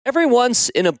Every once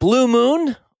in a blue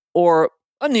moon, or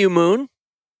a new moon,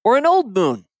 or an old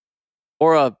moon,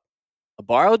 or a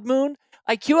borrowed moon,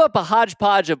 I queue up a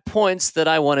hodgepodge of points that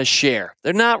I want to share.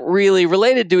 They're not really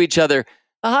related to each other,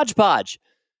 a hodgepodge.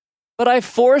 But I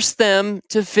force them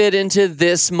to fit into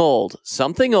this mold.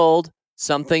 Something old,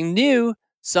 something new,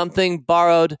 something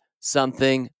borrowed,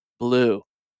 something blue.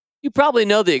 You probably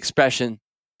know the expression,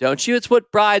 don't you? It's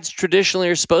what brides traditionally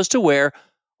are supposed to wear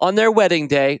on their wedding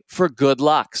day for good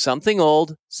luck. Something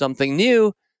old, something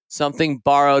new, something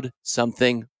borrowed,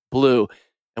 something blue.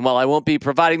 And while I won't be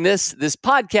providing this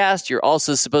podcast, you're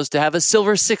also supposed to have a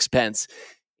silver sixpence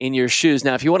in your shoes.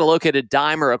 Now, if you want to locate a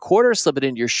dime or a quarter, slip it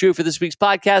into your shoe for this week's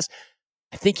podcast.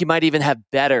 I think you might even have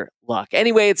better luck.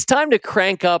 Anyway, it's time to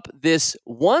crank up this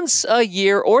once a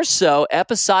year or so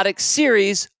episodic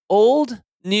series, Old,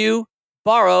 New,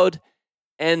 Borrowed,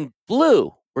 and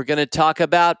Blue. We're going to talk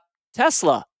about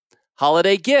Tesla,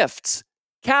 holiday gifts,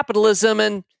 capitalism,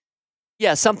 and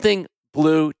something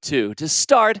blue too. To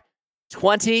start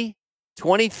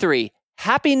 2023.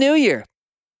 Happy New Year.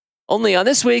 Only on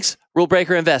this week's Rule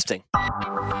Breaker Investing.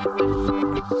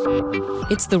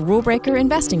 It's the Rule Breaker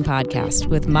Investing Podcast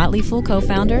with Motley Fool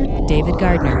co-founder David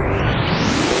Gardner.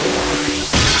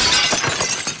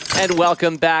 And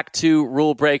welcome back to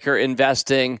Rule Breaker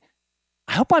Investing.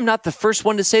 I hope I'm not the first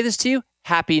one to say this to you.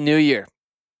 Happy New Year.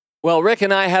 Well, Rick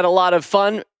and I had a lot of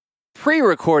fun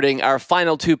pre-recording our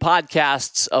final two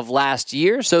podcasts of last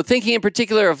year. So thinking in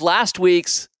particular of last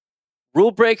week's Rule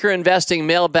Breaker Investing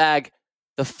mailbag,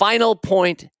 the final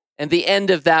point and the end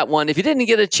of that one. If you didn't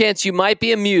get a chance, you might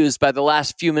be amused by the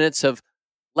last few minutes of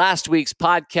last week's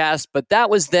podcast, but that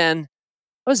was then.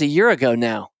 That was a year ago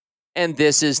now, and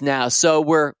this is now. So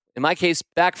we're, in my case,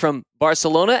 back from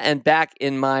Barcelona and back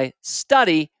in my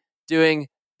study doing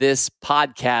this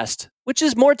podcast, which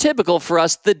is more typical for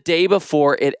us the day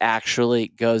before it actually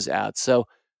goes out. So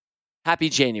happy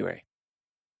January.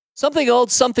 Something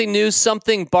old, something new,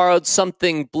 something borrowed,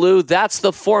 something blue. That's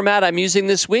the format I'm using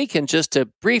this week. And just to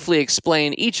briefly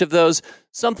explain each of those,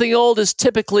 something old is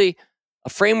typically a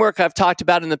framework I've talked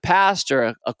about in the past,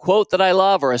 or a quote that I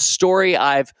love, or a story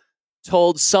I've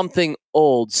told. Something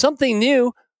old. Something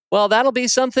new, well, that'll be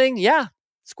something,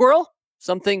 squirrel,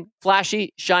 something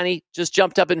flashy, shiny, just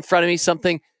jumped up in front of me,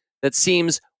 something that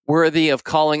seems worthy of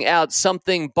calling out.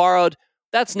 Something borrowed,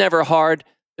 that's never hard.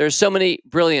 There's so many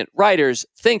brilliant writers,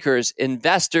 thinkers,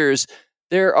 investors.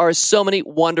 There are so many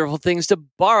wonderful things to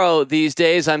borrow these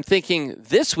days. I'm thinking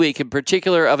this week in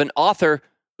particular of an author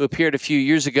who appeared a few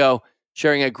years ago,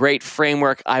 sharing a great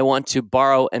framework I want to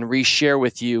borrow and reshare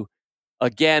with you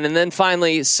again. And then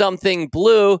finally, something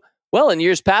blue. Well, in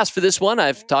years past for this one,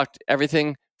 I've talked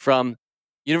everything from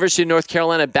University of North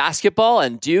Carolina basketball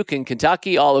and Duke and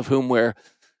Kentucky, all of whom wear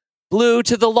blue,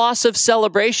 to the loss of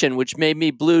celebration, which made me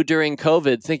blue during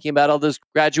COVID, thinking about all those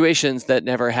graduations that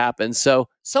never happened. So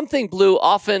something blue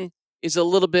often is a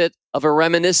little bit of a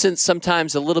reminiscence,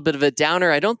 sometimes a little bit of a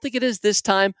downer. I don't think it is this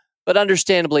time, but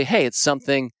understandably, hey, it's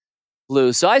something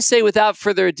blue. So I say without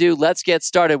further ado, let's get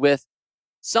started with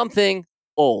something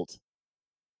old.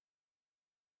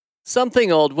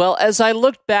 Something old. Well, as I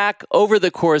looked back over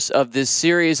the course of this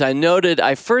series, I noted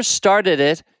I first started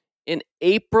it in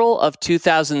April of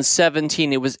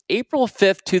 2017. It was April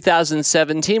 5th,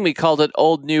 2017. We called it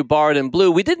Old, New, Borrowed, and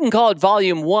Blue. We didn't call it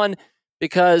Volume 1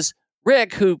 because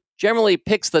Rick, who generally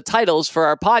picks the titles for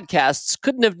our podcasts,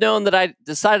 couldn't have known that I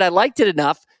decided I liked it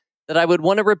enough that I would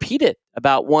want to repeat it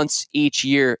about once each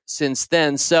year since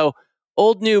then. So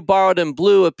Old, New, Borrowed, and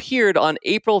Blue appeared on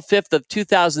April 5th of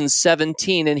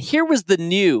 2017. And here was the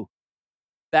new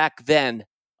back then,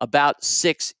 about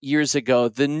 6 years ago.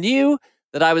 The new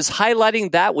that I was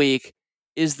highlighting that week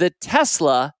is that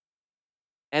Tesla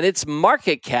and its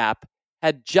market cap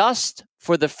had just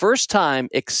for the first time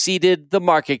exceeded the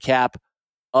market cap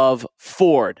of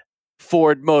Ford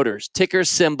Motors, ticker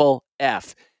symbol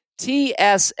F.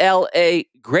 TSLA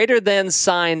greater than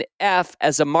sign F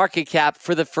as a market cap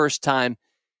for the first time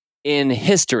in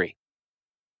history.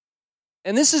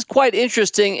 And this is quite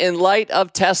interesting in light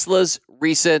of Tesla's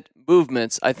recent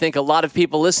movements. I think a lot of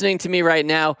people listening to me right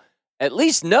now at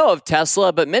least know of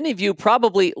Tesla, but many of you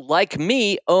probably, like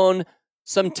me, own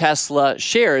some Tesla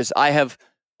shares. I have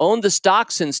owned the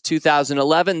stock since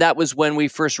 2011. That was when we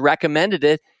first recommended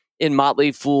it in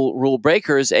Motley Fool Rule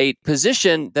Breakers, a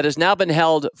position that has now been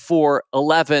held for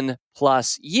 11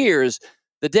 plus years.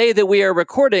 The day that we are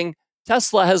recording,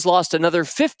 Tesla has lost another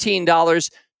 $15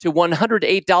 to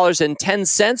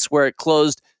 $108.10, where it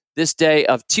closed this day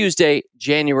of Tuesday,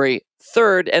 January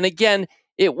 3rd. And again,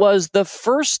 it was the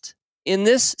first in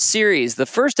this series, the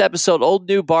first episode, Old,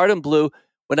 New, Borrowed, and Blue,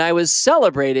 when I was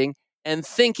celebrating and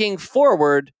thinking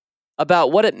forward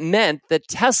about what it meant that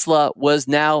Tesla was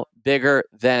now bigger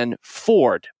than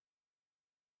Ford.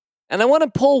 And I want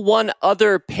to pull one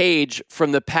other page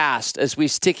from the past as we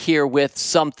stick here with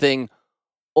something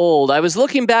old. I was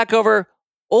looking back over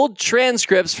old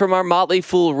transcripts from our Motley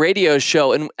Fool radio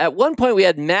show, and at one point we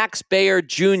had Max Baer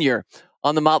Jr.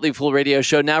 on the Motley Fool radio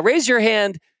show. Now, raise your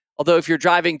hand, although if you're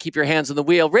driving, keep your hands on the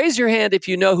wheel. Raise your hand if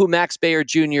you know who Max Baer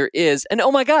Jr. is. And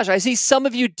oh my gosh, I see some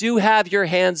of you do have your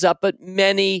hands up, but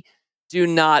many do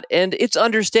not. And it's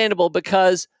understandable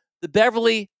because the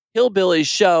Beverly Hillbillies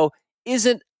show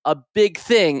isn't a big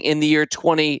thing in the year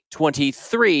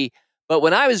 2023. But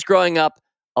when I was growing up,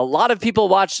 a lot of people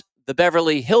watched the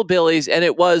Beverly Hillbillies, and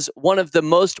it was one of the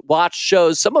most watched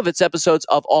shows, some of its episodes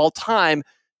of all time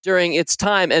during its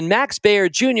time. And Max Baer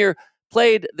Jr.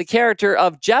 played the character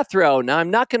of Jethro. Now,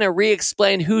 I'm not going to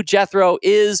re-explain who Jethro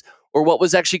is or what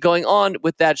was actually going on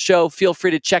with that show. Feel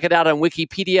free to check it out on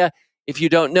Wikipedia if you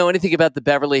don't know anything about the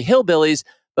Beverly Hillbillies.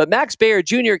 But Max Baer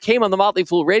Jr. came on the Motley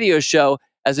Fool radio show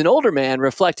as an older man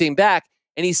reflecting back,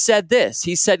 and he said this.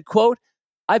 He said, quote,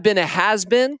 "I've been a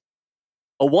has-been,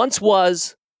 a once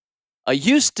was, a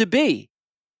used to be.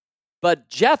 But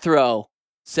Jethro,"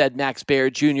 said Max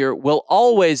Baer Jr., "will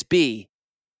always be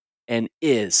and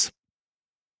is."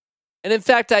 And in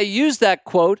fact, I used that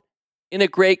quote in a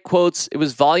Great Quotes. It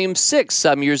was volume 6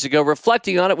 some years ago,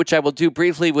 reflecting on it, which I will do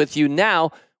briefly with you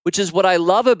now, which is what I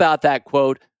love about that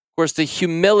quote. Of course, the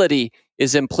humility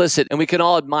is implicit, and we can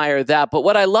all admire that. But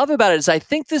what I love about it is I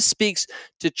think this speaks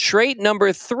to trait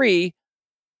number 3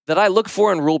 that I look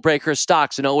for in rule breaker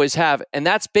stocks and always have, and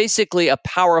that's basically a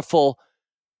powerful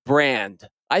brand.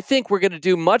 I think we're going to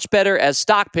do much better as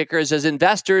stock pickers, as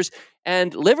investors,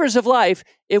 and livers of life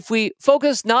if we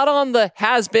focus not on the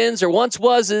has-beens or once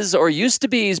wases or used to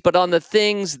be's, but on the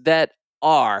things that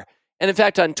are. And in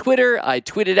fact, on Twitter, I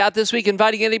tweeted out this week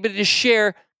inviting anybody to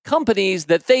share companies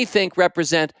that they think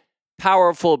represent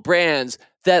powerful brands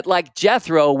that, like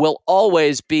Jethro, will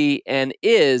always be and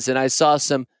is. And I saw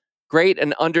some great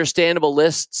and understandable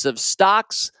lists of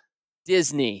stocks: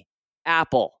 Disney,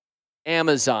 Apple,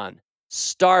 Amazon,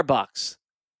 Starbucks,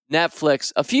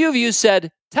 Netflix. A few of you said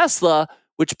Tesla,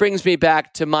 which brings me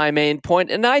back to my main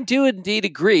point. And I do indeed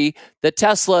agree that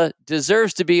Tesla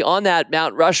deserves to be on that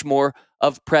Mount Rushmore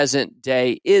of present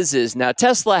day is. Now,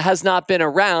 Tesla has not been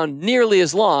around nearly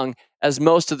as long as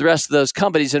most of the rest of those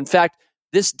companies. In fact,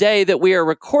 this day that we are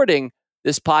recording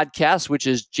this podcast, which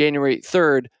is January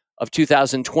 3rd of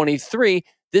 2023,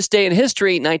 this day in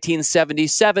history,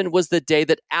 1977, was the day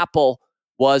that Apple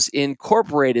was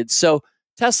incorporated. So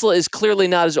Tesla is clearly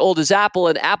not as old as Apple,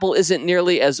 and Apple isn't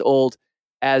nearly as old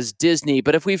as Disney.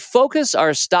 But if we focus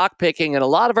our stock picking and a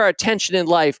lot of our attention in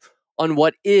life on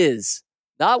what is,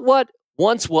 not what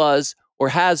once was or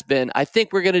has been, I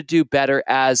think we're going to do better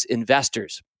as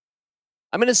investors.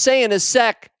 I'm going to say in a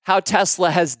sec how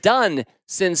Tesla has done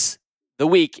since the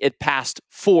week it passed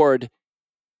Ford,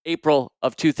 April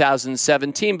of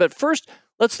 2017. But first,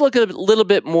 let's look at a little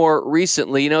bit more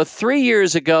recently. 3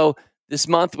 years ago this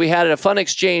month, we had a fun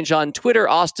exchange on Twitter.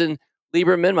 Austin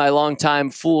Lieberman, my longtime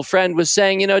Fool friend, was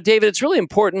saying, David, it's really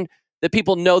important that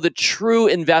people know the true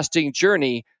investing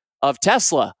journey of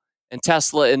Tesla and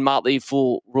Tesla in Motley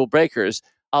Fool Rule Breakers.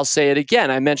 I'll say it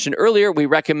again. I mentioned earlier, we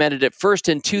recommended it first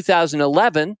in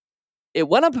 2011. It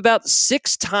went up about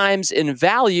 6 times in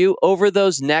value over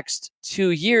those next 2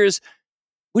 years,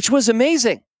 which was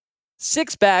amazing.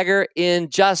 6-bagger in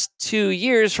just 2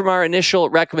 years from our initial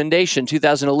recommendation,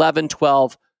 2011,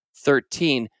 12,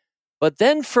 13. But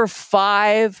then for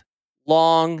 5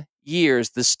 long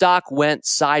years, the stock went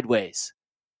sideways.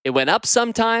 It went up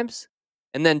sometimes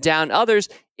and then down others.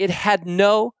 It had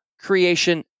no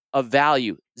creation of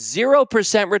value,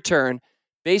 0% return,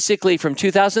 basically from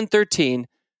 2013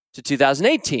 to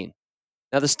 2018.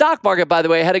 Now, the stock market, by the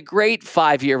way, had a great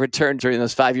 5-year return during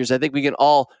those 5 years. I think we can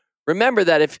all remember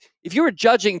that. If you were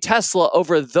judging Tesla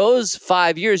over those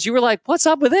 5 years, you were like, what's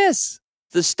up with this?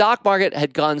 The stock market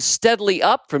had gone steadily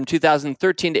up from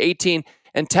 2013 to 18,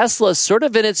 and Tesla is sort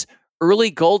of in its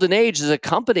early golden age as a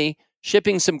company,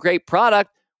 shipping some great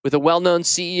product with a well-known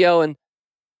CEO, and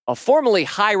a formerly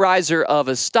high riser of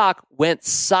a stock went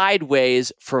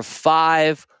sideways for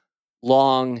 5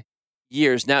 long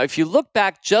years. Now, if you look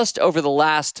back just over the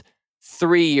last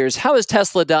 3 years, how has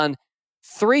Tesla done?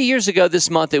 3 years ago this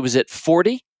month, it was at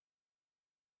 40.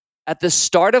 At the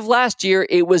start of last year,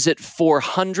 it was at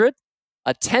 400,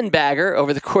 a 10-bagger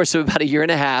over the course of about a year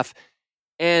and a half.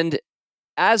 And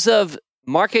as of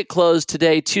market close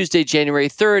today, Tuesday, January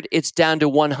 3rd, it's down to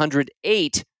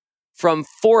 108 from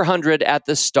 400 at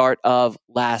the start of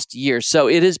last year. So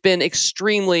it has been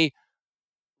extremely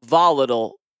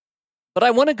volatile. But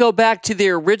I want to go back to the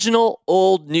original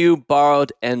old, new,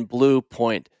 borrowed, and blue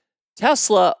point.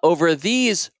 Tesla, over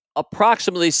these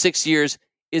approximately 6 years,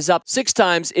 is up 6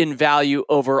 times in value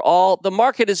overall. The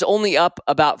market is only up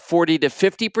about 40 to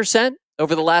 50%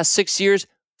 over the last 6 years.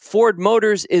 Ford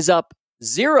Motors is up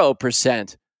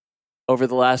 0% over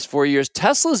the last 4 years.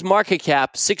 Tesla's market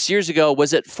cap 6 years ago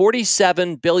was at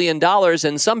 $47 billion,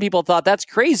 and some people thought that's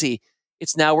crazy.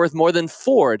 It's now worth more than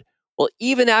Ford. Well,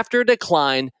 even after a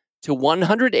decline to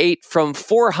 108 from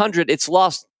 400, it's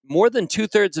lost more than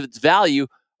 2/3 of its value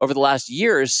over the last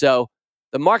year or so.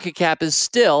 The market cap is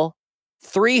still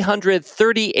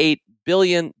 $338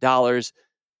 billion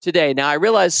today. Now, I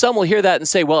realize some will hear that and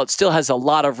say, well, it still has a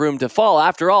lot of room to fall.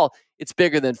 After all, it's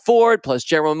bigger than Ford, plus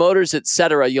General Motors, et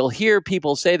cetera. You'll hear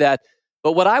people say that.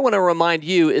 But what I want to remind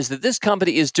you is that this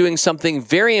company is doing something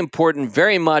very important,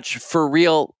 very much for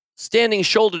real, standing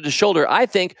shoulder to shoulder, I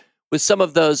think, with some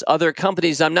of those other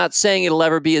companies. I'm not saying it'll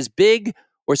ever be as big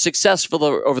or successful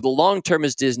over the long term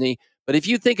as Disney, but if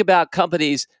you think about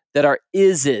companies that are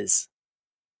is,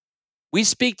 we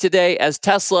speak today as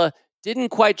Tesla didn't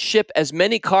quite ship as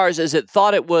many cars as it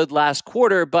thought it would last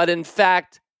quarter, but in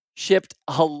fact shipped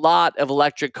a lot of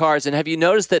electric cars. And have you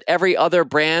noticed that every other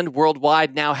brand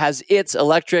worldwide now has its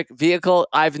electric vehicle?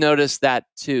 I've noticed that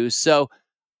too. So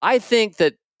I think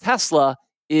that Tesla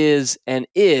is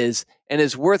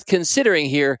worth considering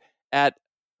here at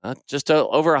just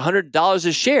over $100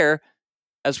 a share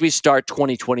as we start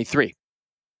 2023.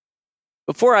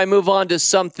 Before I move on to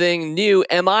something new,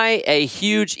 am I a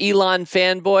huge Elon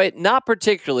fanboy? Not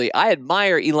particularly. I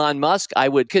admire Elon Musk. I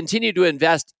would continue to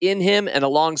invest in him and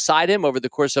alongside him over the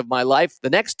course of my life, the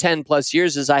next 10 plus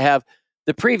years as I have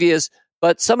the previous,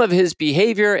 but some of his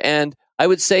behavior and I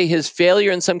would say his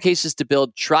failure in some cases to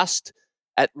build trust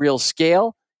at real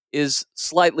scale is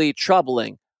slightly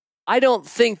troubling. I don't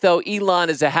think, though, Elon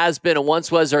is a has-been, a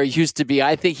once was, or a used to be.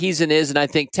 I think he's an is, and I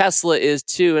think Tesla is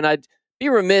too. And I'd be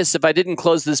remiss if I didn't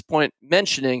close this point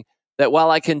mentioning that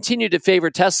while I continue to favor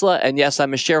Tesla, and yes,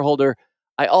 I'm a shareholder,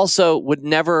 I also would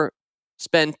never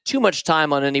spend too much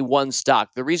time on any one stock.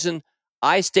 The reason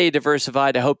I stay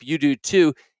diversified, I hope you do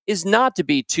too, is not to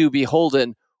be too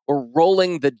beholden or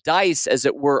rolling the dice, as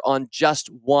it were, on just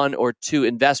one or two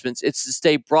investments. It's to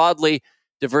stay broadly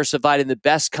diversified in the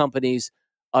best companies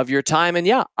of your time. And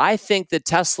yeah, I think that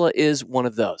Tesla is one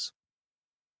of those.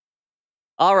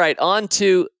 All right, on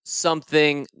to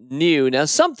something new. Now,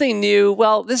 something new,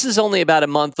 well, this is only about a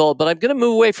month old, but I'm going to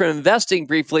move away from investing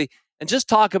briefly and just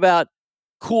talk about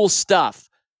cool stuff.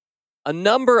 A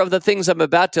number of the things I'm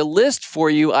about to list for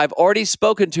you, I've already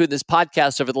spoken to in this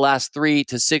podcast over the last 3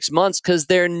 to 6 months because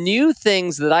they're new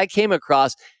things that I came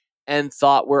across and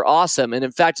thought were awesome. And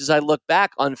in fact, as I look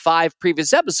back on 5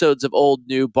 previous episodes of Old,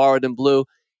 New, Borrowed, and Blue,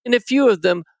 in a few of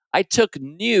them, I took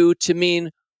new to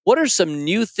mean what are some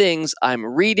new things I'm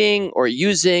reading or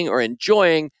using or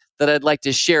enjoying that I'd like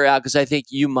to share out because I think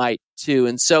you might too.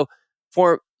 And so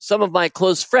for some of my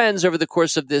close friends over the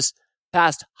course of this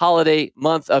past holiday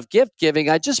month of gift giving,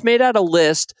 I just made out a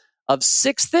list of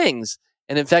 6 things.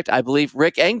 And in fact, I believe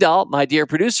Rick Engdahl, my dear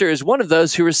producer, is one of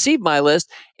those who received my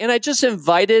list. And I just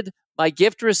invited my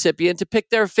gift recipient to pick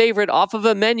their favorite off of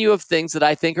a menu of things that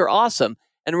I think are awesome.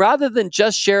 And rather than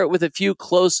just share it with a few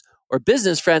close or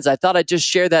business friends, I thought I'd just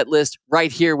share that list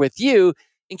right here with you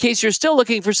in case you're still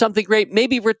looking for something great,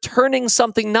 maybe returning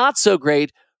something not so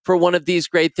great for one of these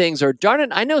great things. Or darn it,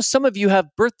 I know some of you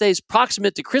have birthdays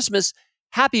proximate to Christmas.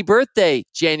 Happy birthday,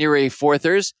 January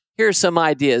 4thers. Here are some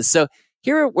ideas. So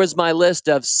here was my list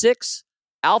of 6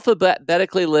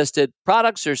 alphabetically listed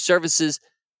products or services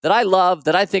that I love,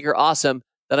 that I think are awesome,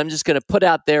 that I'm just going to put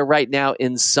out there right now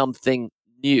in something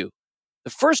new. The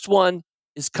first one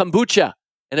is kombucha,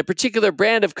 and a particular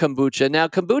brand of kombucha. Now,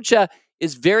 kombucha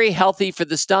is very healthy for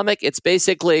the stomach. It's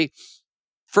basically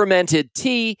fermented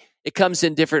tea. It comes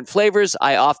in different flavors.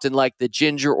 I often like the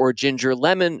ginger or ginger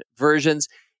lemon versions.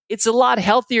 It's a lot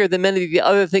healthier than many of the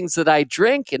other things that I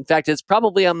drink. In fact, it's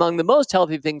probably among the most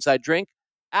healthy things I drink.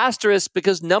 Asterisk,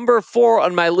 because number 4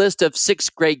 on my list of 6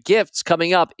 great gifts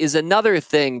coming up is another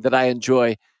thing that I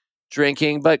enjoy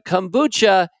drinking. But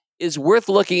kombucha is worth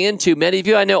looking into. Many of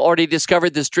you I know already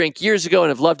discovered this drink years ago and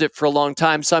have loved it for a long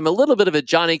time. So I'm a little bit of a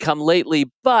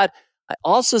Johnny-come-lately, but I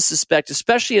also suspect,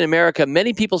 especially in America,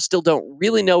 many people still don't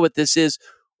really know what this is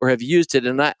or have used it.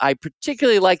 And I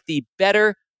particularly like the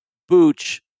Better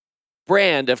Booch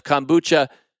brand of kombucha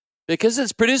because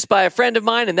it's produced by a friend of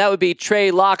mine, and that would be Trey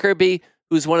Lockerbie,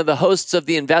 who's one of the hosts of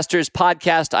the Investors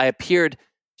podcast. I appeared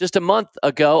just a month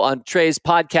ago on Trey's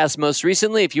podcast most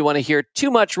recently. If you want to hear too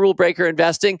much rule breaker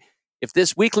investing, if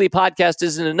this weekly podcast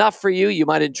isn't enough for you, you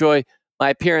might enjoy my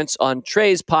appearance on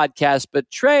Trey's podcast.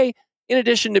 But Trey, in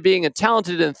addition to being a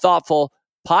talented and thoughtful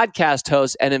podcast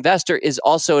host and investor, is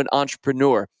also an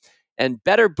entrepreneur. And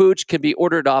Better Booch can be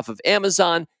ordered off of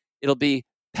Amazon. It'll be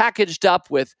packaged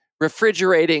up with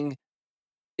refrigerating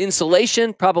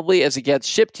insulation, probably as it gets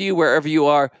shipped to you wherever you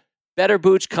are. Better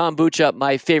Booch Kombucha,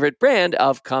 my favorite brand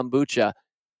of kombucha.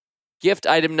 Gift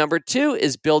item number 2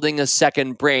 is Building a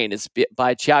Second Brain. It's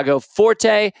by Tiago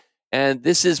Forte, and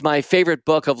this is my favorite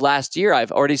book of last year.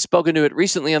 I've already spoken to it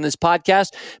recently on this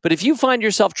podcast, but if you find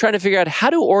yourself trying to figure out how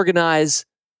to organize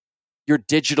your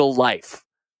digital life,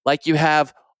 like you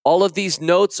have all of these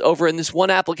notes over in this one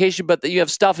application, but that you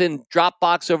have stuff in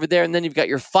Dropbox over there, and then you've got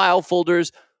your file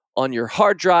folders on your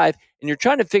hard drive, and you're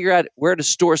trying to figure out where to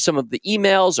store some of the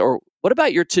emails, or what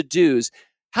about your to-dos?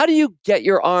 How do you get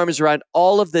your arms around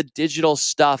all of the digital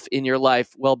stuff in your life?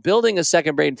 Well, Building a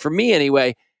Second Brain, for me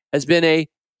anyway, has been a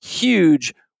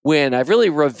huge win. I've really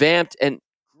revamped and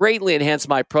greatly enhanced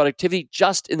my productivity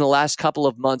just in the last couple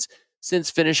of months since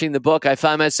finishing the book. I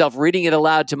find myself reading it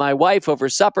aloud to my wife over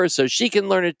supper so she can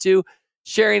learn it too,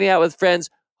 sharing it out with friends.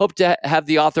 Hope to have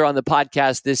the author on the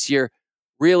podcast this year.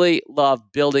 Really love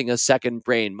Building a Second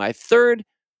Brain. My third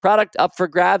product up for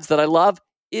grabs that I love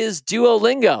is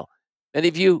Duolingo. Many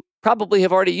of you probably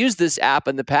have already used this app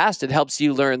in the past. It helps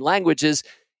you learn languages.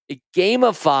 It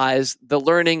gamifies the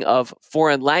learning of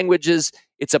foreign languages.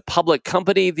 It's a public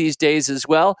company these days as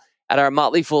well. At our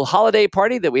Motley Fool holiday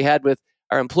party that we had with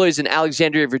our employees in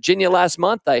Alexandria, Virginia last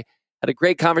month, I had a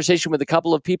great conversation with a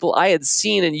couple of people. I had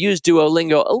seen and used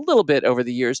Duolingo a little bit over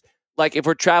the years. Like if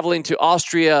we're traveling to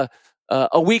Austria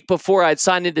a week before, I'd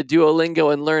sign into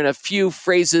Duolingo and learn a few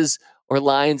phrases or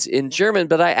lines in German.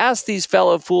 But I asked these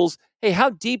fellow fools, hey,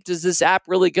 how deep does this app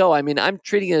really go? I mean, I'm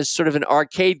treating it as sort of an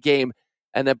arcade game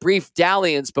and a brief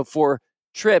dalliance before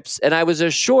trips. And I was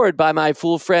assured by my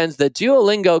fool friends that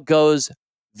Duolingo goes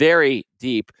very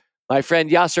deep. My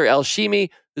friend Yasser El-Shimi,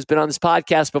 who's been on this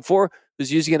podcast before,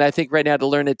 who's using it, I think, right now to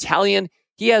learn Italian,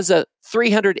 he has a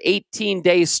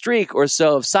 318-day streak or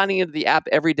so of signing into the app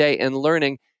every day and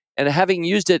learning. And having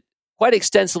used it quite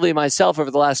extensively myself over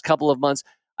the last couple of months,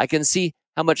 I can see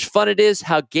how much fun it is,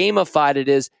 how gamified it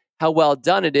is, how well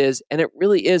done it is, and it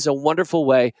really is a wonderful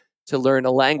way to learn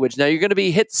a language. Now, you're going to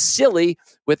be hit silly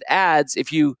with ads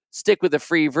if you stick with the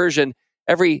free version.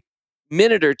 Every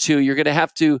minute or two, you're going to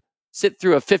have to sit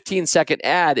through a 15-second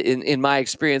ad in my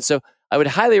experience. So I would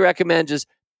highly recommend just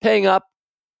paying up,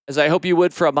 as I hope you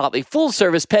would for a Motley Fool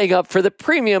service, paying up for the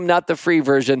premium, not the free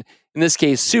version. In this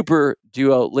case, Super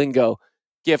Duolingo.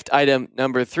 Gift item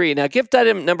number 3. Now, gift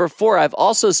item number 4, I've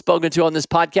also spoken to on this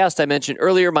podcast. I mentioned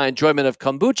earlier my enjoyment of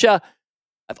kombucha.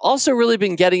 I've also really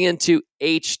been getting into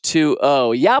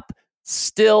H2O. Yep,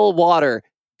 still water,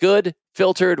 good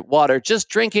filtered water, just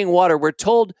drinking water. We're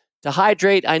told to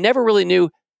hydrate. I never really knew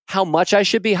how much I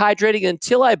should be hydrating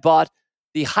until I bought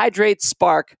the Hydrate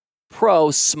Spark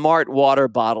Pro Smart Water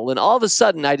Bottle. And all of a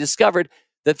sudden, I discovered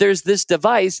that there's this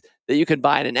device that you can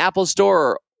buy in an Apple store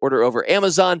or order over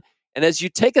Amazon. And as you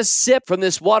take a sip from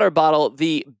this water bottle,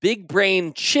 the big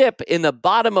brain chip in the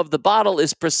bottom of the bottle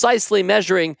is precisely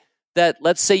measuring that,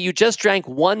 let's say you just drank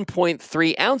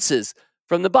 1.3 ounces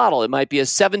from the bottle. It might be a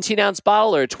 17-ounce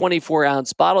bottle or a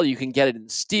 24-ounce bottle. You can get it in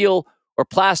steel or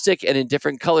plastic and in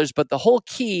different colors. But the whole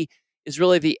key is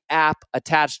really the app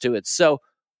attached to it. So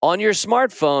on your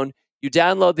smartphone, you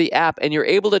download the app and you're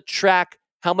able to track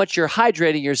how much you're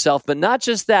hydrating yourself. But not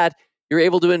just that, you're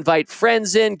able to invite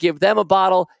friends in, give them a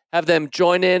bottle, have them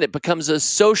join in. It becomes a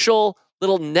social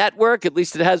little network, at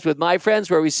least it has with my friends,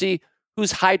 where we see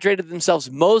who's hydrated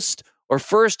themselves most or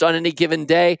first on any given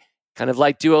day. Kind of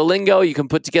like Duolingo, you can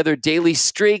put together daily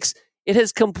streaks. It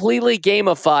has completely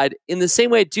gamified in the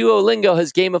same way Duolingo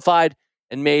has gamified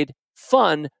and made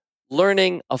fun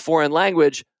learning a foreign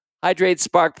language. Hydrate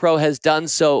Spark Pro has done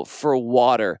so for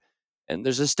water. And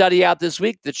there's a study out this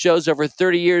week that shows over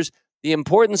 30 years the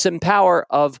importance and power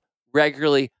of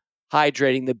regularly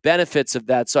hydrating, the benefits of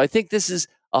that. So I think this is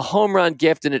a home run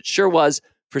gift, and it sure was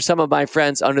for some of my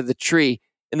friends under the tree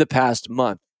in the past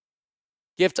month.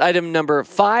 Gift item number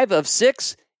 5 of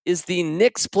 6 is the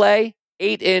NixPlay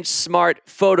 8-inch smart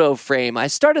photo frame. I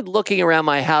started looking around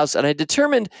my house, and I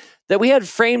determined that we had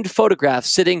framed photographs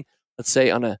sitting, let's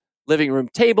say, on a living room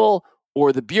table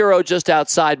or the bureau just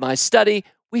outside my study.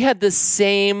 We had the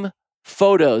same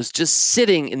photos just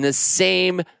sitting in the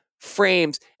same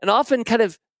frames, and often kind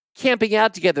of camping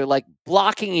out together, like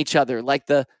blocking each other, like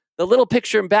the little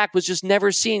picture in back was just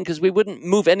never seen because we wouldn't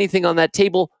move anything on that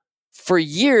table for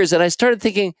years. And I started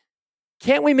thinking,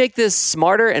 can't we make this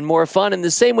smarter and more fun in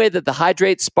the same way that the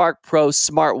Hydrate Spark Pro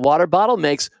Smart Water Bottle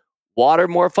makes water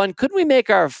more fun? Couldn't we make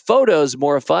our photos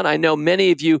more fun? I know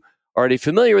many of you are already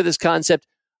familiar with this concept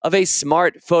of a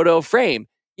smart photo frame.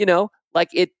 Like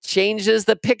it changes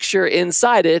the picture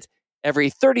inside it every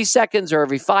 30 seconds or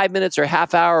every 5 minutes or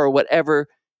half hour or whatever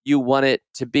you want it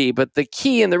to be. But the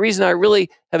key and the reason I really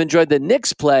have enjoyed the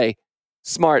NixPlay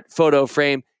smart photo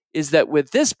frame is that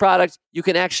with this product, you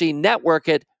can actually network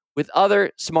it with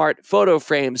other smart photo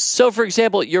frames. So, for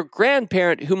example, your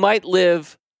grandparent who might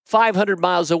live 500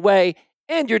 miles away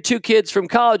and your two kids from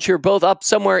college who are both up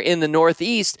somewhere in the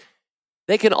Northeast,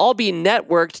 they can all be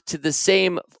networked to the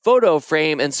same photo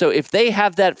frame. And so if they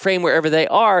have that frame wherever they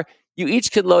are, you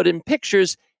each can load in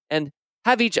pictures and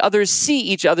have each other see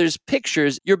each other's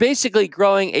pictures. You're basically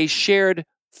growing a shared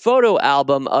photo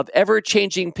album of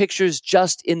ever-changing pictures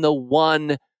just in the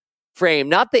one frame.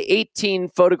 Not the 18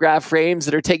 photograph frames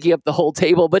that are taking up the whole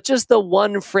table, but just the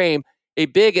one frame, a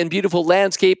big and beautiful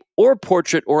landscape or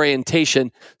portrait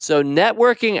orientation. So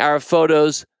networking our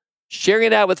photos, sharing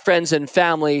it out with friends and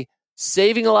family,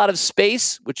 saving a lot of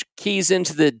space, which keys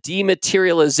into the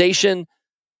dematerialization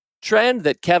trend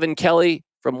that Kevin Kelly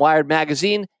from Wired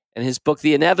Magazine and his book,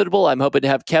 The Inevitable. I'm hoping to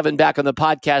have Kevin back on the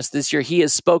podcast this year. He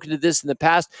has spoken to this in the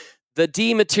past. The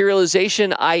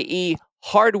dematerialization, i.e.,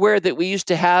 hardware that we used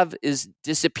to have is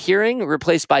disappearing,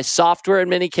 replaced by software in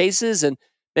many cases, and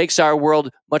makes our world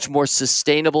much more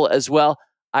sustainable as well.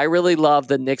 I really love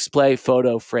the NixPlay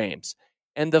photo frames.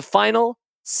 And the final,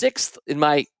 sixth in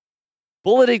my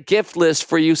bulleted gift list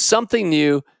for you, something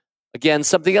new. Again,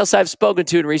 something else I've spoken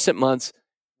to in recent months,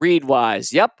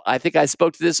 ReadWise. Yep, I think I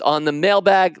spoke to this on the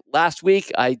mailbag last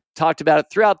week. I talked about it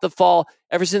throughout the fall,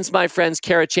 ever since my friends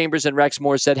Kara Chambers and Rex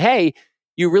Moore said, hey,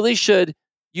 you really should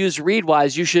use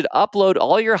ReadWise. You should upload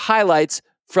all your highlights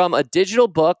from a digital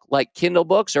book like Kindle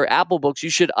Books or Apple Books. You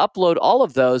should upload all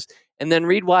of those, and then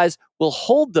ReadWise will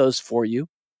hold those for you.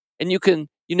 And you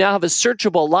now have a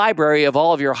searchable library of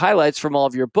all of your highlights from all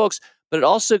of your books, but it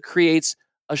also creates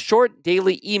a short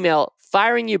daily email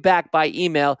firing you back by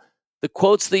email the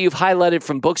quotes that you've highlighted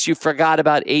from books you forgot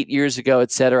about 8 years ago,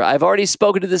 etc. I've already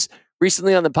spoken to this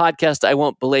recently on the podcast. I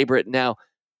won't belabor it now,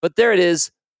 but there it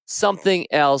is, something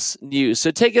else new.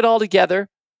 So take it all together.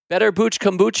 Better Booch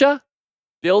Kombucha,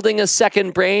 Building a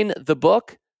Second Brain, the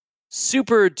book,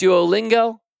 Super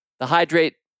Duolingo, the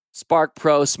Hydrate Spark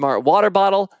Pro Smart Water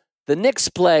Bottle, the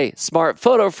NixPlay Smart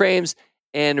Photo Frames,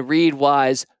 and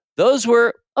ReadWise. Those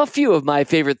were a few of my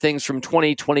favorite things from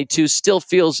 2022. Still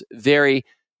feels very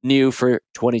new for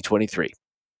 2023.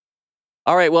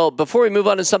 All right, well, before we move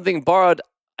on to something borrowed,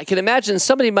 I can imagine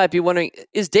somebody might be wondering,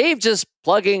 is Dave just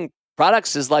plugging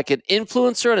products as like an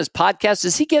influencer on his podcast?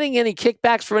 Is he getting any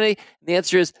kickbacks from any? And the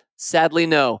answer is sadly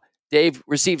no. Dave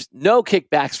receives no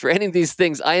kickbacks for any of these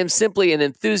things. I am simply an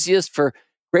enthusiast for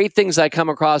great things I come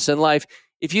across in life.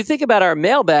 If you think about our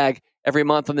mailbag every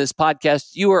month on this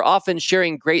podcast, you are often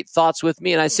sharing great thoughts with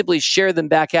me, and I simply share them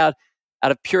back out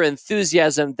of pure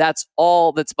enthusiasm. That's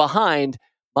all that's behind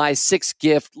my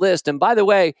 6-gift list. And by the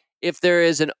way, if there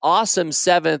is an awesome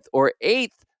 7th or 8th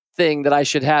thing that I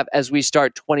should have as we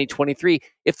start 2023,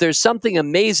 if there's something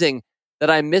amazing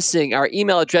that I'm missing, our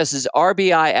email address is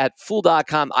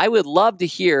rbi@fool.com. I would love to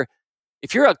hear,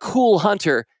 if you're a cool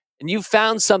hunter and you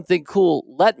found something cool,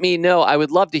 let me know. I would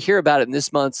love to hear about it in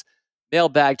this month's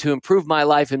mailbag to improve my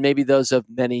life and maybe those of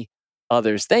many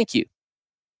others. Thank you.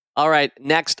 All right,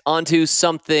 next, on to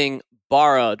something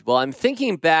borrowed. Well, I'm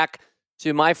thinking back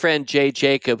to my friend Jay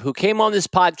Jacob, who came on this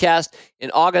podcast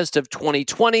in August of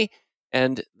 2020.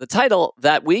 And the title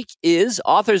that week is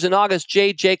Authors in August,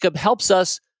 Jay Jacob Helps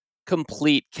Us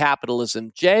Complete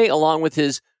Capitalism. Jay, along with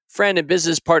his friend and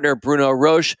business partner Bruno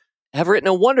Roche, have written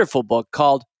a wonderful book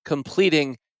called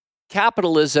Completing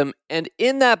Capitalism. And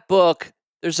in that book,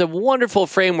 there's a wonderful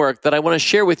framework that I want to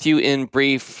share with you in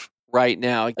brief right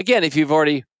now. Again, if you've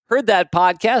already heard that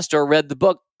podcast or read the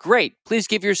book, great. Please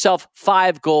give yourself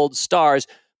 5 gold stars.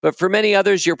 But for many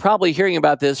others, you're probably hearing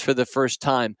about this for the first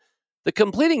time. The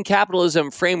Completing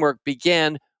Capitalism framework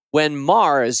began when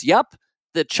Mars,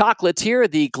 the chocolatier,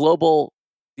 the global,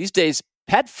 these days,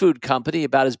 pet food company,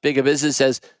 about as big a business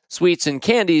as sweets and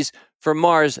candies for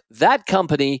Mars, that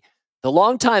company, the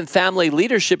longtime family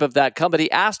leadership of that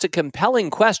company asked a compelling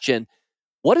question: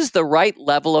 what is the right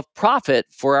level of profit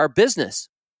for our business?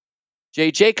 Jay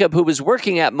Jacob, who was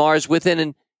working at Mars within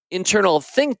an internal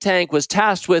think tank, was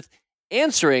tasked with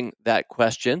answering that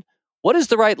question. What is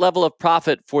the right level of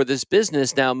profit for this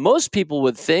business? Now, most people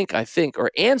would think,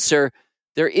 or answer,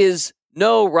 there is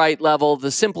no right level.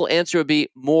 The simple answer would be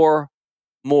more,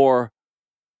 more,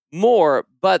 more.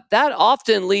 But that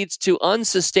often leads to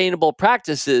unsustainable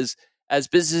practices as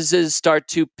businesses start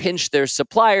to pinch their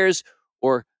suppliers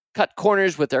or cut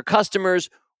corners with their customers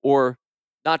or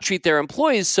not treat their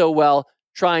employees so well,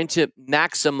 trying to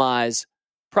maximize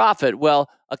profit. Well,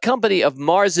 a company of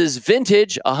Mars's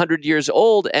vintage, 100 years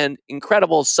old and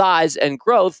incredible size and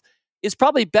growth, is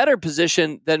probably better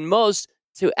positioned than most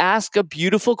to ask a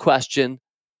beautiful question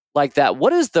like that.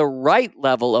 What is the right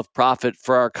level of profit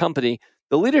for our company?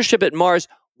 The leadership at Mars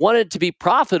wanted to be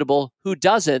profitable. Who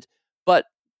doesn't? But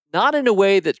not in a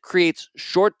way that creates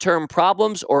short-term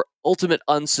problems or ultimate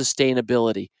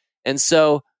unsustainability. And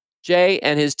so Jay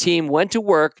and his team went to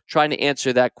work trying to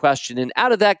answer that question. And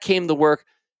out of that came the work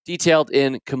detailed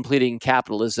in Completing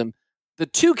Capitalism. The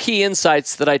two key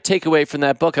insights that I take away from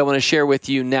that book I want to share with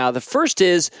you now. The first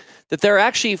is that there are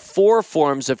actually four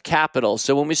forms of capital.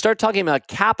 So when we start talking about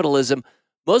capitalism,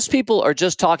 most people are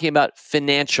just talking about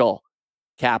financial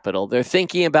capital. They're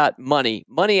thinking about money.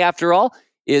 Money, after all,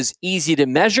 is easy to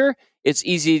measure. It's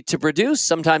easy to produce.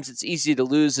 Sometimes it's easy to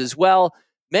lose as well.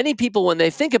 Many people, when they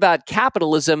think about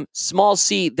capitalism, small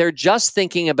c, they're just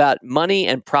thinking about money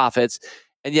and profits.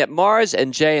 And yet Mars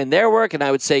and Jay and their work, and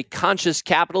I would say conscious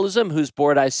capitalism, whose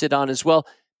board I sit on as well,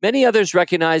 many others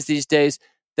recognize these days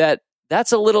that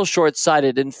that's a little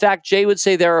short-sighted. In fact, Jay would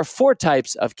say there are four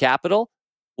types of capital.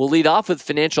 We'll lead off with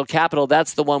financial capital.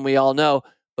 That's the one we all know.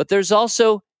 But there's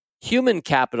also human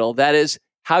capital. That is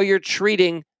how you're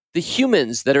treating the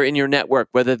humans that are in your network,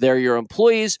 whether they're your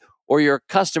employees or your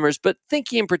customers, but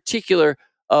thinking in particular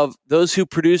of those who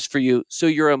produce for you, so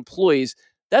your employees.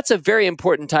 That's a very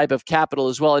important type of capital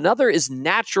as well. Another is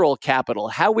natural capital,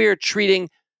 how we are treating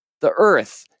the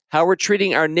earth, how we're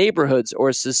treating our neighborhoods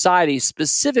or society,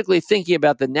 specifically thinking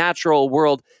about the natural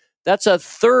world. That's a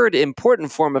third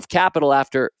important form of capital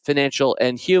after financial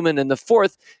and human. And the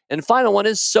fourth and final one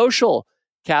is social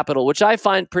capital, which I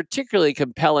find particularly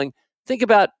compelling. Think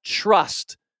about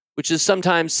trust, which is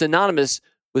sometimes synonymous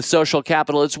with social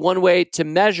capital. It's one way to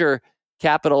measure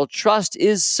capital. Trust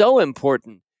is so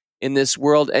important in this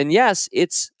world. And yes,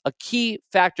 it's a key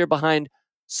factor behind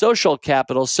social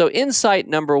capital. So insight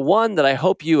number one that I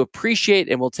hope you appreciate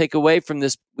and will take away from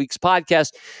this week's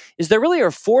podcast is there really are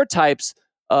four types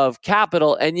of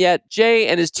capital. And yet Jay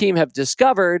and his team have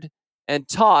discovered and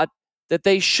taught that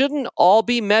they shouldn't all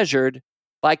be measured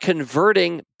by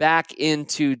converting back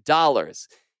into dollars.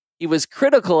 He was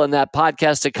critical in that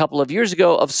podcast a couple of years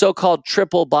ago of so-called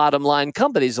triple bottom line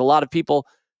companies. A lot of people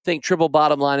think triple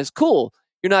bottom line is cool.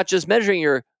 You're not just measuring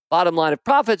your bottom line of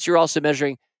profits, you're also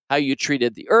measuring how you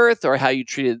treated the earth or how you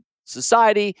treated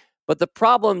society. But the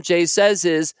problem, Jay says,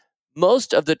 is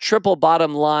most of the triple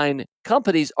bottom line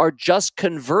companies are just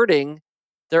converting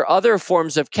their other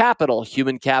forms of capital,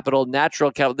 human capital,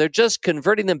 natural capital. They're just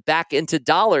converting them back into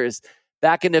dollars,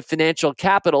 back into financial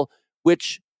capital,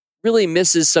 which really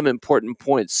misses some important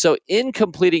points. So in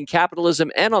Completing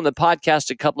Capitalism and on the podcast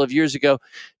a couple of years ago,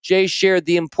 Jay shared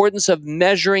the importance of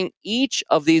measuring each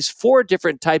of these four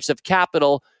different types of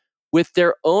capital with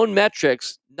their own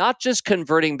metrics, not just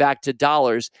converting back to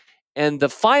dollars. And the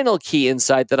final key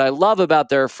insight that I love about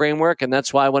their framework, and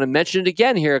that's why I want to mention it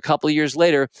again here a couple of years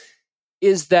later,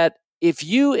 is that if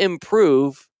you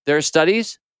improve, their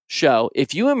studies show,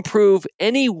 if you improve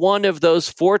any one of those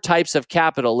four types of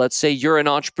capital, let's say you're an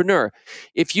entrepreneur,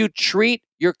 if you treat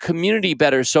your community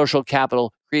better, social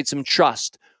capital, create some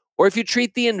trust, or if you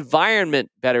treat the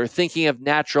environment better, thinking of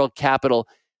natural capital,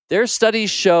 their studies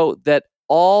show that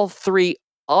all three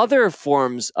other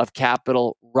forms of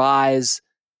capital rise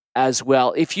as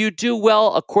well. If you do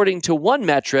well according to one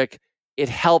metric, it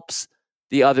helps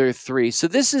the other three. So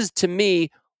this is, to me,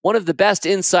 one of the best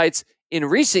insights in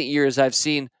recent years I've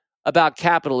seen about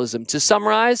capitalism. To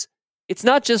summarize, it's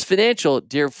not just financial,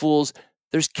 dear fools.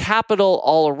 There's capital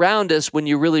all around us when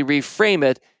you really reframe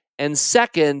it. And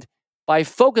second, by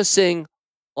focusing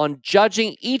on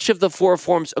judging each of the four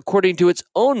forms according to its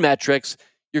own metrics,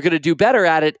 you're going to do better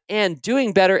at it, and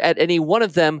doing better at any one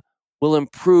of them will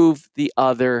improve the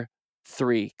other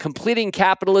three. Completing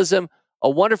Capitalism, a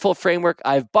wonderful framework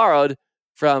I've borrowed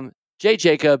from Jay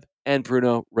Jacob and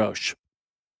Bruno Roche.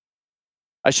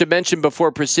 I should mention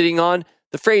before proceeding on,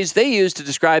 the phrase they use to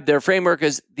describe their framework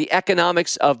is the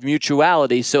economics of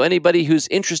mutuality. So anybody who's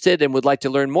interested and would like to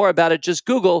learn more about it, just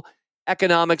Google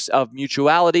economics of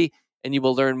mutuality and you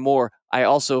will learn more. I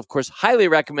also, of course, highly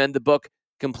recommend the book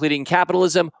Completing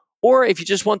Capitalism. Or if you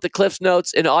just want the Cliff's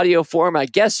Notes in audio form, I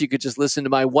guess you could just listen to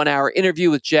my 1-hour interview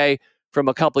with Jay from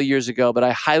a couple of years ago, but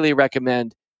I highly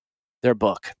recommend their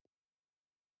book.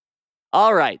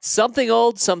 All right, something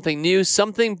old, something new,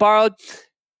 something borrowed,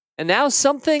 and now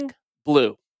something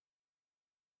blue.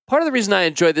 Part of the reason I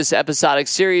enjoy this episodic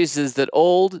series is that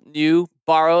old, new,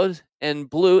 borrowed, and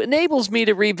blue enables me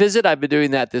to revisit, I've been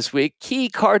doing that this week, key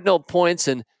cardinal points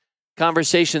and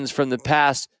conversations from the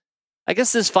past, I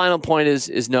guess this final point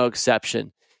is no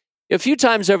exception. A few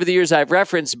times over the years, I've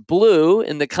referenced blue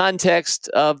in the context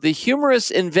of the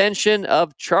humorous invention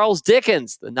of Charles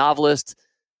Dickens, the novelist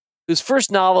whose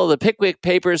first novel, The Pickwick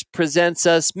Papers, presents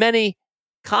us many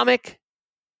comic,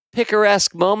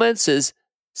 picaresque moments as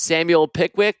Samuel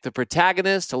Pickwick, the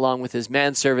protagonist, along with his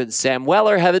manservant Sam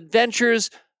Weller, have adventures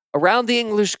around the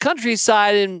English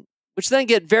countryside, and which then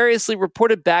get variously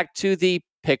reported back to the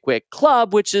Pickwick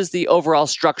Club, which is the overall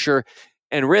structure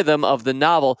and rhythm of the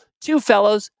novel. Two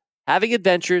fellows having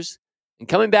adventures and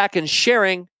coming back and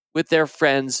sharing with their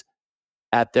friends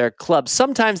at their club.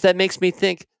 Sometimes that makes me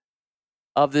think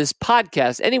of this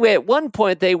podcast. Anyway, at one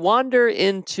point, they wander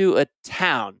into a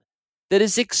town that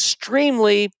is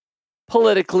extremely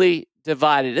politically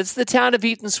divided. It's the town of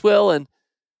Eatanswill, and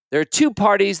there are two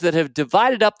parties that have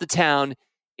divided up the town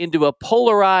into a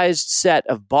polarized set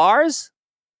of bars,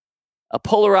 a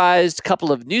polarized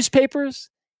couple of newspapers,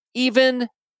 even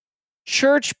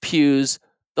church pews.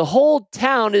 The whole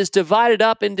town is divided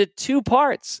up into two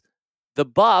parts, the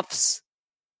buffs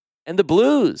and the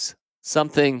blues,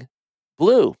 something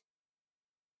blue.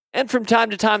 And from time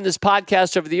to time, this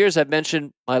podcast over the years, I've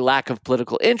mentioned my lack of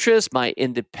political interest, my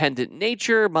independent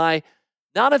nature, my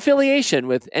non-affiliation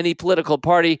with any political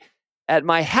party. At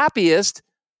my happiest,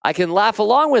 I can laugh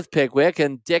along with Pickwick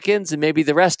and Dickens and maybe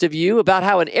the rest of you about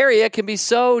how an area can be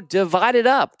so divided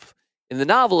up. In the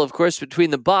novel, of course,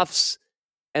 between the buffs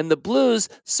and the blues,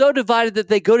 so divided that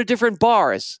they go to different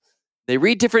bars, they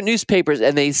read different newspapers,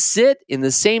 and they sit in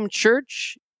the same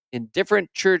church in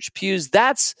different church pews.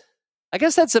 I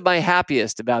guess that's at my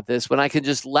happiest about this, when I can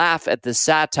just laugh at the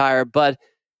satire. But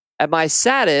at my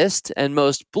saddest and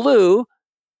most blue,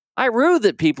 I rue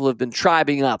that people have been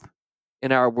tribing up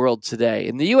in our world today.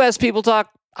 In the U.S., people talk,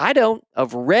 I don't,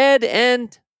 of red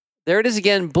and, there it is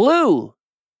again, blue.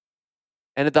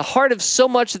 And at the heart of so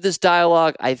much of this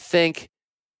dialogue, I think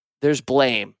there's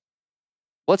blame.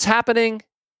 What's happening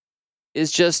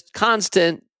is just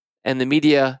constant, and the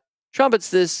media trumpets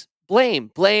this blame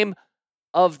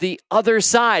of the other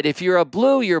side. If you're a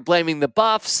blue, you're blaming the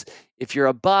buffs. If you're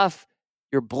a buff,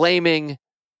 you're blaming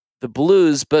the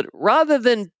blues. But rather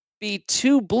than be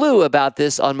too blue about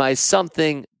this on my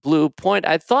something blue point,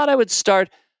 I thought I would start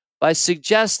by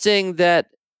suggesting that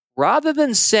rather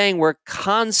than saying we're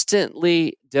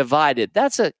constantly divided,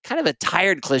 that's a kind of a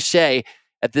tired cliche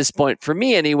at this point. For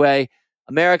me anyway,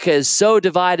 America is so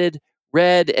divided,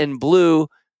 red and blue.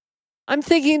 I'm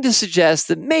thinking to suggest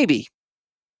that maybe,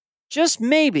 just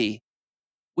maybe,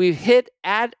 we've hit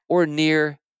at or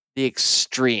near the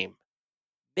extreme.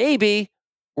 Maybe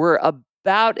we're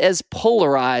about as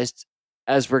polarized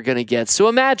as we're going to get. So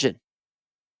imagine,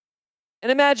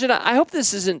 I hope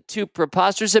this isn't too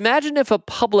preposterous, imagine if a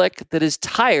public that is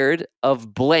tired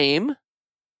of blame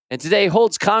and today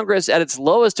holds Congress at its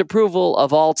lowest approval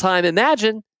of all time,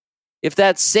 imagine if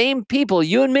that same people,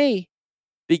 you and me,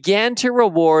 began to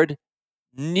reward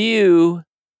new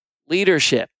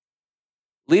leadership.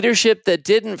 Leadership that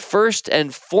didn't first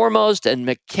and foremost and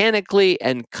mechanically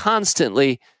and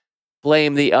constantly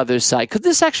blame the other side. Could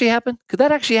this actually happen? Could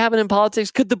that actually happen in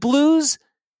politics? Could the blues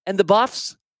and the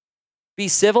buffs be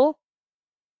civil?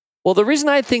 Well, the reason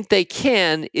I think they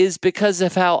can is because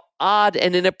of how odd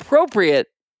and inappropriate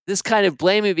this kind of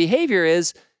blaming behavior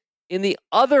is in the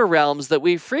other realms that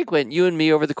we frequent, you and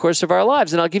me, over the course of our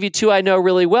lives. And I'll give you two I know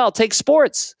really well. Take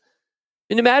sports.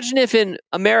 And imagine if in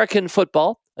American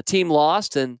football, a team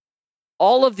lost and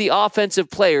all of the offensive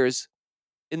players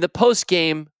in the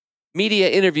post-game media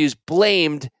interviews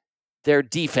blamed their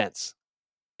defense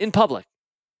in public.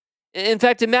 In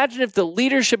fact, imagine if the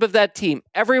leadership of that team,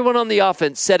 everyone on the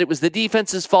offense, said it was the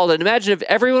defense's fault. And imagine if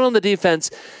everyone on the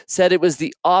defense said it was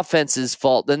the offense's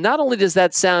fault. And not only does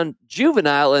that sound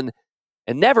juvenile and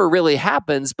never really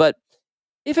happens, but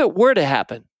if it were to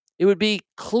happen, it would be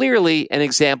clearly an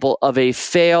example of a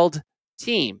failed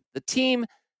team. The team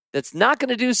that's not going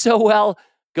to do so well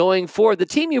going forward. The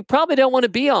team you probably don't want to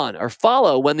be on or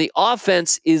follow when the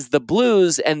offense is the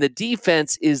blues and the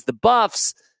defense is the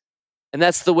buffs. And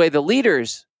that's the way the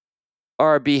leaders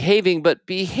are behaving. But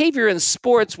behavior in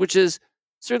sports, which is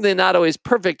certainly not always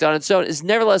perfect on its own, is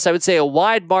nevertheless, I would say, a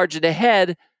wide margin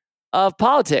ahead of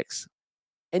politics.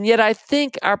 And yet I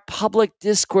think our public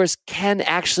discourse can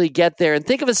actually get there. And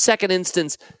think of a second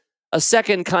instance, a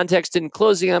second context in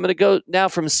closing. I'm going to go now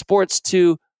from sports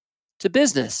to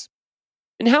business.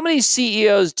 And how many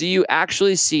CEOs do you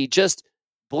actually see just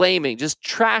blaming, just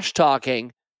trash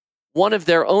talking one of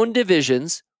their own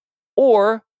divisions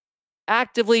or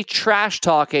actively trash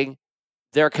talking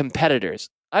their competitors?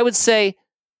 I would say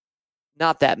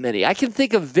not that many. I can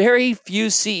think of very few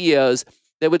CEOs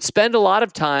that would spend a lot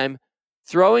of time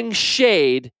throwing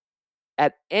shade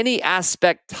at any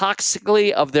aspect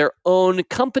toxically of their own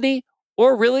company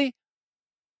or really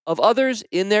of others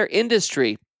in their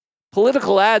industry.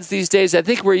 Political ads these days, I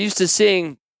think we're used to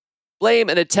seeing blame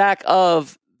and attack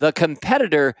of the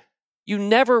competitor. You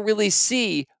never really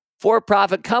see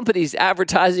for-profit companies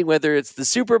advertising, whether it's the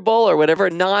Super Bowl or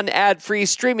whatever non-ad-free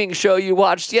streaming show you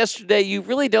watched yesterday. You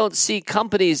really don't see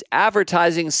companies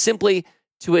advertising simply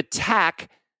to attack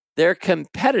their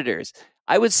competitors.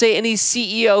 I would say any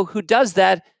CEO who does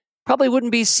that probably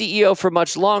wouldn't be CEO for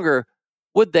much longer,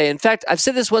 would they? In fact, I've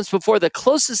said this once before, the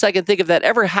closest I can think of that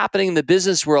ever happening in the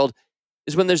business world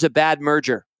is when there's a bad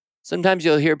merger. Sometimes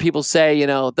you'll hear people say,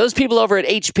 those people over at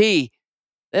HP,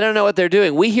 they don't know what they're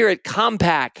doing. We here at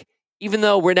Compaq, even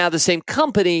though we're now the same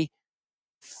company,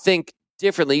 think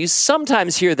differently. You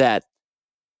sometimes hear that.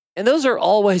 And those are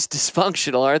always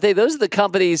dysfunctional, aren't they? Those are the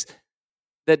companies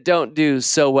that don't do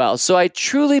so well. So I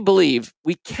truly believe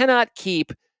we cannot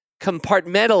keep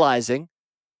compartmentalizing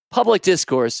public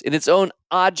discourse in its own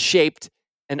odd-shaped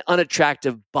and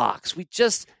unattractive box. We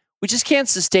just can't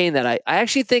sustain that. I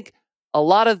actually think a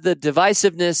lot of the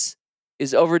divisiveness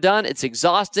is overdone. It's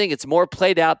exhausting. It's more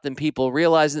played out than people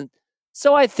realize. And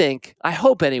so I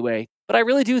hope anyway, but I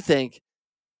really do think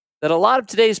that a lot of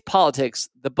today's politics,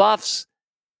 the buffs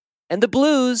and the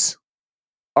blues,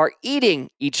 are eating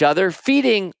each other,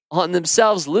 feeding on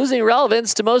themselves, losing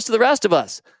relevance to most of the rest of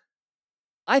us.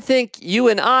 I think you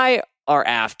and I are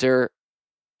after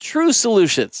true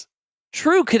solutions,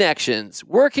 true connections,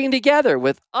 working together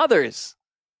with others.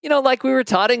 Like we were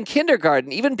taught in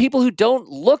kindergarten, even people who don't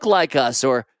look like us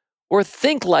or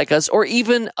think like us or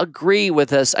even agree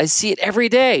with us. I see it every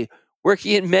day,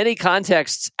 working in many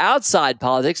contexts outside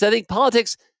politics. I think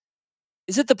politics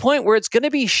is at the point where it's going to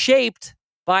be shaped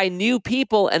by new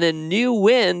people and a new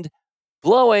wind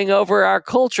blowing over our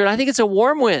culture. And I think it's a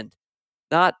warm wind,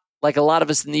 not like a lot of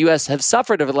us in the U.S. have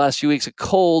suffered over the last few weeks, a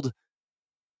cold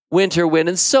winter wind.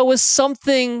 And so is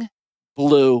something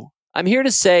blue. I'm here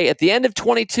to say at the end of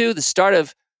 22, the start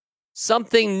of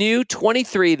something new,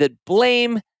 23, that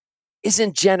blame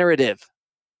isn't generative.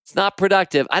 It's not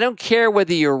productive. I don't care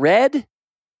whether you're red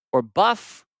or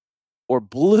buff or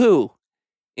blue.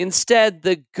 Instead,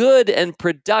 the good and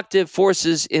productive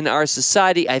forces in our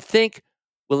society, I think,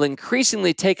 will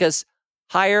increasingly take us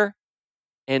higher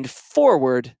and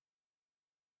forward.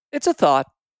 It's a thought.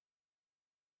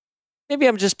 Maybe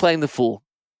I'm just playing the fool.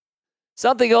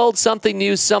 Something old, something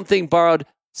new, something borrowed,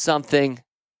 something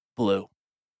blue.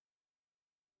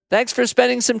 Thanks for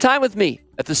spending some time with me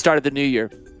at the start of the new year.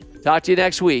 Talk to you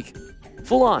next week.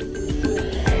 Full on.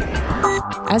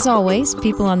 As always,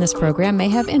 people on this program may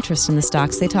have interest in the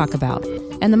stocks they talk about,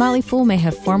 and the Motley Fool may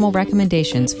have formal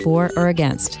recommendations for or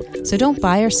against. So don't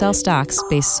buy or sell stocks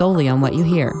based solely on what you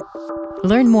hear.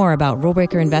 Learn more about rule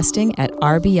breaker investing at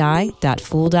rbi.fool.com.